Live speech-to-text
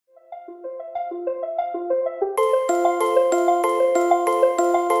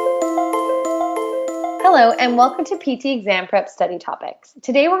Hello and welcome to PT Exam Prep Study Topics.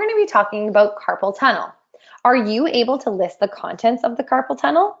 Today we're going to be talking about carpal tunnel. Are you able to list the contents of the carpal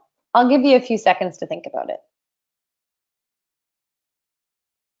tunnel? I'll give you a few seconds to think about it.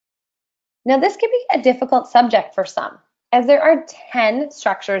 Now this can be a difficult subject for some, as there are 10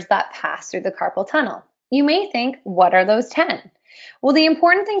 structures that pass through the carpal tunnel. You may think, what are those 10? Well, the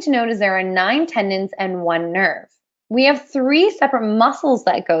important thing to note is there are 9 tendons and 1 nerve. We have 3 separate muscles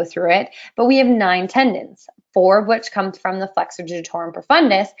that go through it, but we have 9 tendons, 4 of which come from the flexor digitorum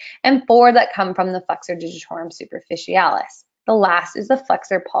profundus and 4 that come from the flexor digitorum superficialis. The last is the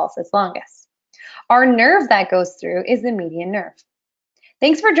flexor pollicis longus. Our nerve that goes through is the median nerve.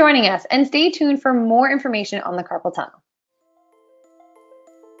 Thanks for joining us and stay tuned for more information on the carpal tunnel.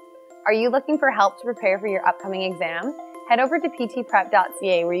 Are you looking for help to prepare for your upcoming exam? Head over to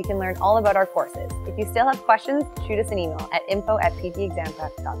ptprep.ca where you can learn all about our courses. If you still have questions, shoot us an email at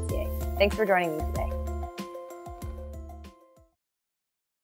info@ptexamprep.ca. Thanks for joining me today.